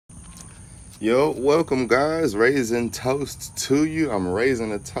Yo, welcome guys. Raising toast to you. I'm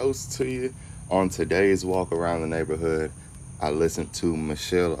raising a toast to you on today's walk around the neighborhood. I listened to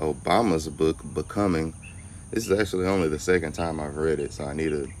Michelle Obama's book, Becoming. This is actually only the second time I've read it, so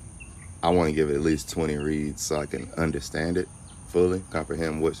I want to give it at least 20 reads so I can understand it fully,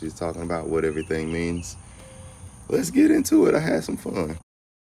 comprehend what she's talking about, what everything means. Let's get into it. I had some fun.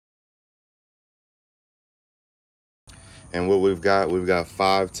 And what we've got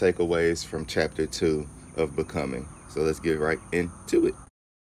 5 takeaways from chapter 2 of Becoming. So let's get right into it.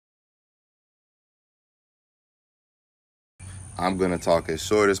 I'm going to talk as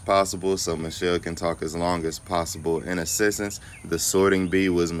short as possible so Michelle can talk as long as possible. In essence, the sorting bee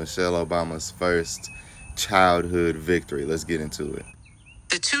was Michelle Obama's first childhood victory. Let's get into it.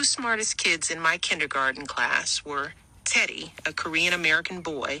 The 2 smartest kids in my kindergarten class were Teddy, a Korean American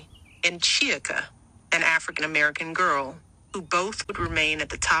boy, and Chiaka, an African American girl, who both would remain at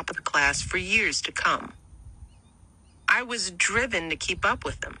the top of the class for years to come. I was driven to keep up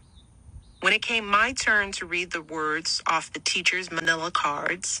with them. When it came my turn to read the words off the teacher's manila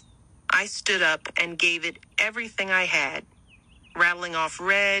cards, I stood up and gave it everything I had, rattling off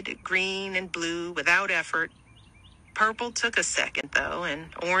red, green, and blue without effort. Purple took a second, though, and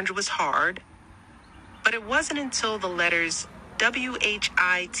orange was hard. But it wasn't until the letters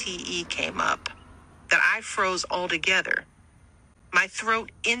WHITE came up that I froze altogether. My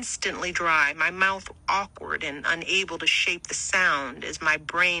throat instantly dry, my mouth awkward and unable to shape the sound as my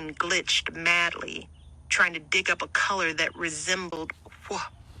brain glitched madly, trying to dig up a color that resembled...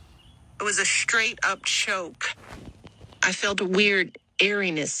 It was a straight-up choke. I felt a weird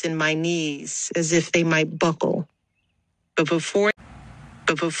airiness in my knees, as if they might buckle. But before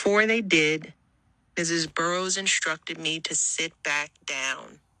they did, Mrs. Burroughs instructed me to sit back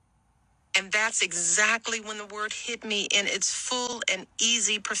down. And that's exactly when the word hit me in its full and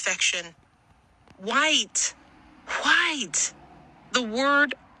easy perfection. White. White. The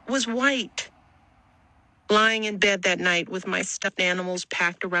word was white. Lying in bed that night with my stuffed animals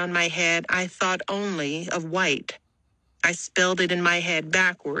packed around my head, I thought only of white. I spelled it in my head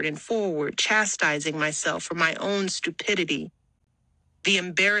backward and forward, chastising myself for my own stupidity. The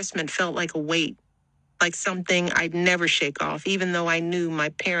embarrassment felt like a weight, like something I'd never shake off, even though I knew my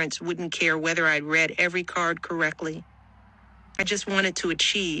parents wouldn't care whether I'd read every card correctly. I just wanted to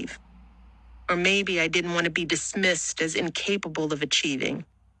achieve. Or maybe I didn't want to be dismissed as incapable of achieving.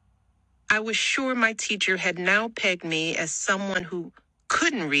 I was sure my teacher had now pegged me as someone who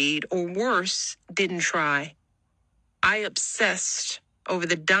couldn't read, or worse, didn't try. I obsessed over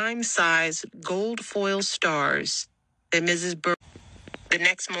the dime-sized gold foil stars that Mrs. Burroughs. The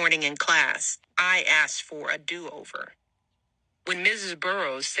next morning in class, I asked for a do-over. When Mrs.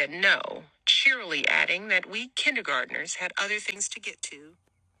 Burroughs said no, cheerily adding that we kindergartners had other things to get to,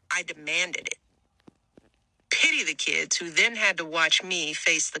 I demanded it. Pity the kids who then had to watch me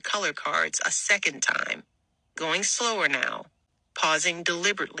face the color cards a second time, going slower now, pausing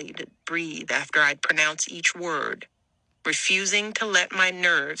deliberately to breathe after I'd pronounce each word, refusing to let my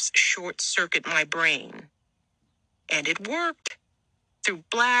nerves short-circuit my brain. And it worked. Through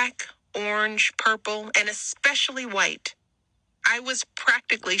black, orange, purple, and especially white. I was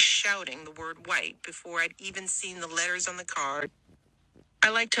practically shouting the word white before I'd even seen the letters on the card.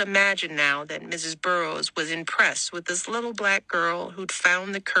 I like to imagine now that Mrs. Burroughs was impressed with this little black girl who'd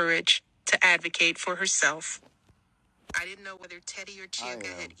found the courage to advocate for herself. I didn't know whether Teddy or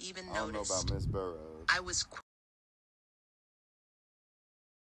Chiaka had even noticed. I don't know about Miss Burroughs.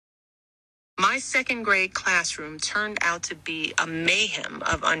 My second grade classroom turned out to be a mayhem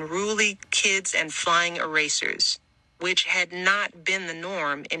of unruly kids and flying erasers, which had not been the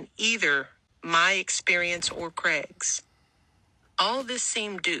norm in either my experience or Craig's. All this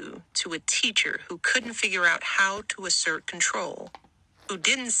seemed due to a teacher who couldn't figure out how to assert control, who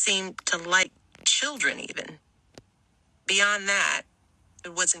didn't seem to like children even. Beyond that,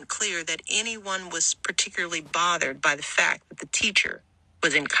 it wasn't clear that anyone was particularly bothered by the fact that the teacher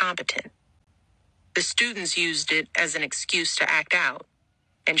was incompetent. The students used it as an excuse to act out,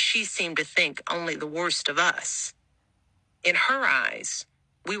 and she seemed to think only the worst of us. In her eyes,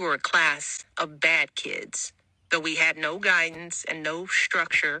 we were a class of bad kids, though we had no guidance and no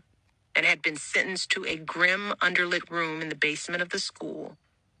structure, and had been sentenced to a grim, underlit room in the basement of the school.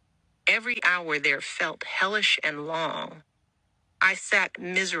 Every hour there felt hellish and long. I sat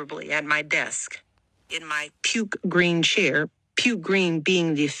miserably at my desk, in my puke green chair, puke green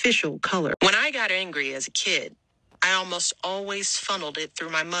being the official color. When I got angry as a kid, I almost always funneled it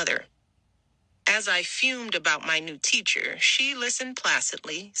through my mother. As I fumed about my new teacher, she listened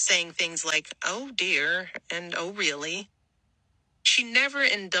placidly, saying things like, "Oh dear," and "Oh really." She never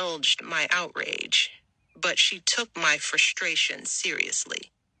indulged my outrage, but she took my frustration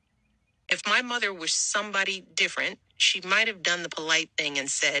seriously. If my mother was somebody different, she might have done the polite thing and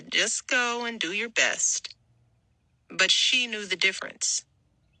said, "Just go and do your best." But she knew the difference.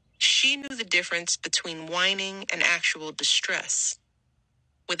 She knew the difference between whining and actual distress.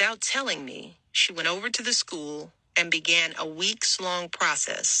 Without telling me, she went over to the school and began a weeks-long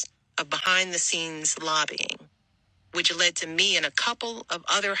process of behind-the-scenes lobbying, which led to me and a couple of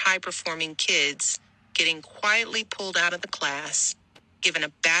other high-performing kids getting quietly pulled out of the class, given a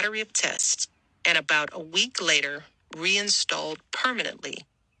battery of tests, and about a week later, reinstalled permanently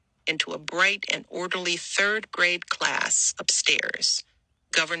into a bright and orderly third-grade class upstairs,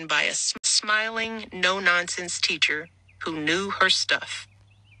 governed by a smiling, no-nonsense teacher who knew her stuff.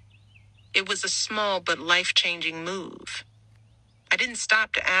 It was a small but life-changing move. I didn't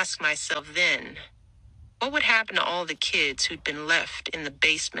stop to ask myself then, what would happen to all the kids who'd been left in the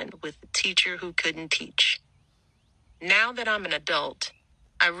basement with a teacher who couldn't teach? Now that I'm an adult,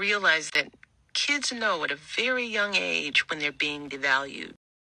 I realize that kids know at a very young age when they're being devalued.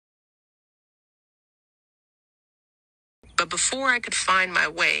 But before I could find my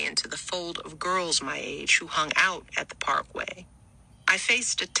way into the fold of girls my age who hung out at the Parkway, I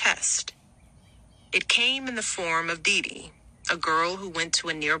faced a test. It came in the form of Dee Dee, a girl who went to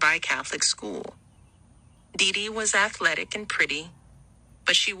a nearby Catholic school. Dee Dee was athletic and pretty,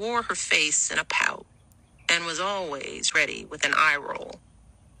 but she wore her face in a pout and was always ready with an eye roll.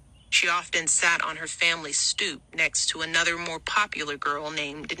 She often sat on her family's stoop next to another more popular girl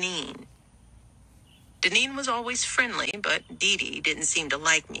named Deneen. Deneen was always friendly, but Dee Dee didn't seem to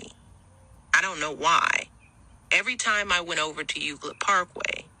like me. I don't know why. Every time I went over to Euclid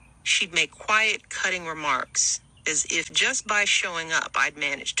Parkway, she'd make quiet, cutting remarks, as if just by showing up I'd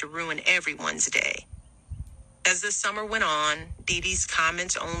managed to ruin everyone's day. As the summer went on, Dee Dee's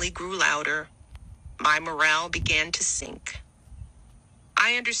comments only grew louder. My morale began to sink.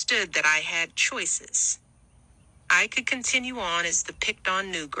 I understood that I had choices. I could continue on as the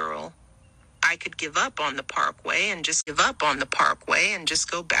picked-on new girl. I could give up on the Parkway and just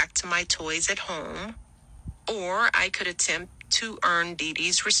go back to my toys at home. Or I could attempt to earn Dee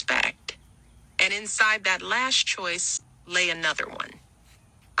Dee's respect. And inside that last choice lay another one.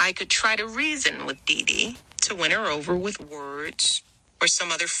 I could try to reason with Dee Dee to win her over with words or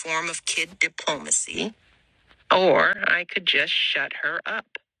some other form of kid diplomacy. Or I could just shut her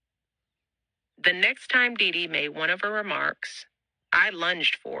up. The next time Dee Dee made one of her remarks, I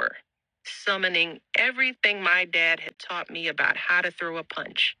lunged for her, summoning everything my dad had taught me about how to throw a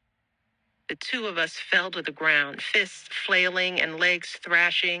punch. The two of us fell to the ground, fists flailing and legs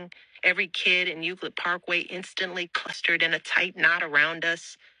thrashing. Every kid in Euclid Parkway instantly clustered in a tight knot around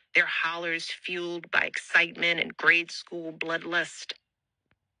us, their hollers fueled by excitement and grade school bloodlust.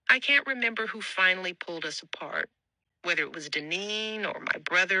 I can't remember who finally pulled us apart, whether it was Deneen or my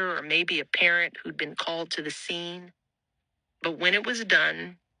brother or maybe a parent who'd been called to the scene. But when it was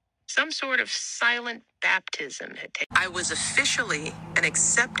done, some sort of silent baptism had taken. I was officially an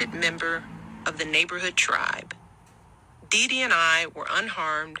accepted member of the neighborhood tribe. Dee Dee and I were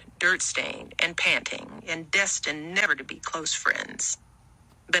unharmed, dirt-stained, and panting, and destined never to be close friends.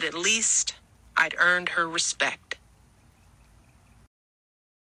 But at least I'd earned her respect.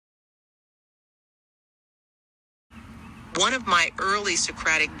 One of my early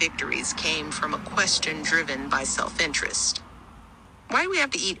Socratic victories came from a question driven by self-interest. Why do we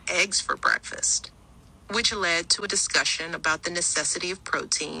have to eat eggs for breakfast? Which led to a discussion about the necessity of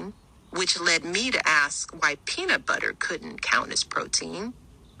protein, which led me to ask why peanut butter couldn't count as protein,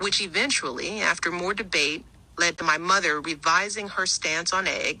 which eventually, after more debate, led to my mother revising her stance on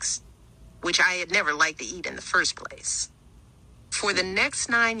eggs, which I had never liked to eat in the first place. For the next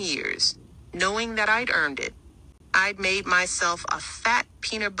 9 years, knowing that I'd earned it, I'd made myself a fat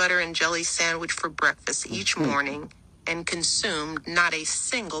peanut butter and jelly sandwich for breakfast each morning and consumed not a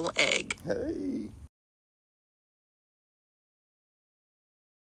single egg. Hey.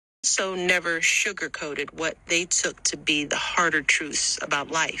 So never sugarcoated what they took to be the harder truths about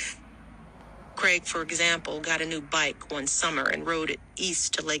life. Craig, for example, got a new bike one summer and rode it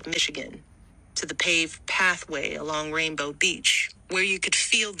east to Lake Michigan, to the paved pathway along Rainbow Beach, where you could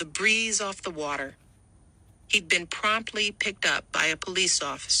feel the breeze off the water. He'd been promptly picked up by a police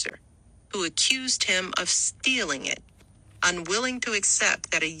officer who accused him of stealing it, unwilling to accept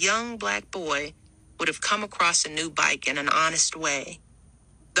that a young black boy would have come across a new bike in an honest way.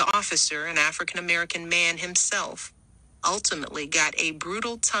 The officer, an African-American man himself, ultimately got a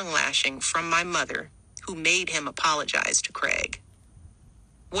brutal tongue lashing from my mother, who made him apologize to Craig.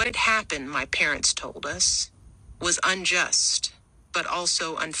 What had happened, my parents told us, was unjust, but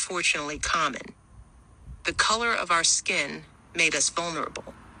also unfortunately common. The color of our skin made us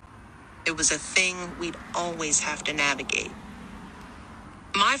vulnerable. It was a thing we'd always have to navigate.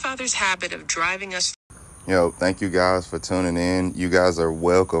 My father's habit of driving us. Yo, thank you guys for tuning in. You guys are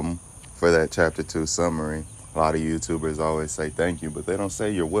welcome for that chapter 2 summary. A lot of YouTubers always say thank you, but they don't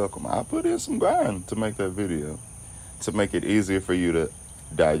say you're welcome. I put in some grind to make that video, to make it easier for you to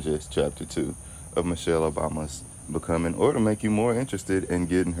digest chapter 2 of Michelle Obama's Becoming, or to make you more interested in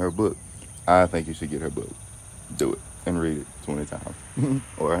getting her book. I think you should get her book. Do it and read it 20 times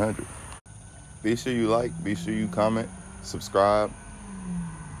or 100. Be sure you like, be sure you comment, subscribe.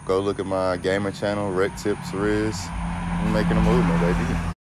 Go look at my gamer channel, Rec Tips Riz. I'm making a movement, baby.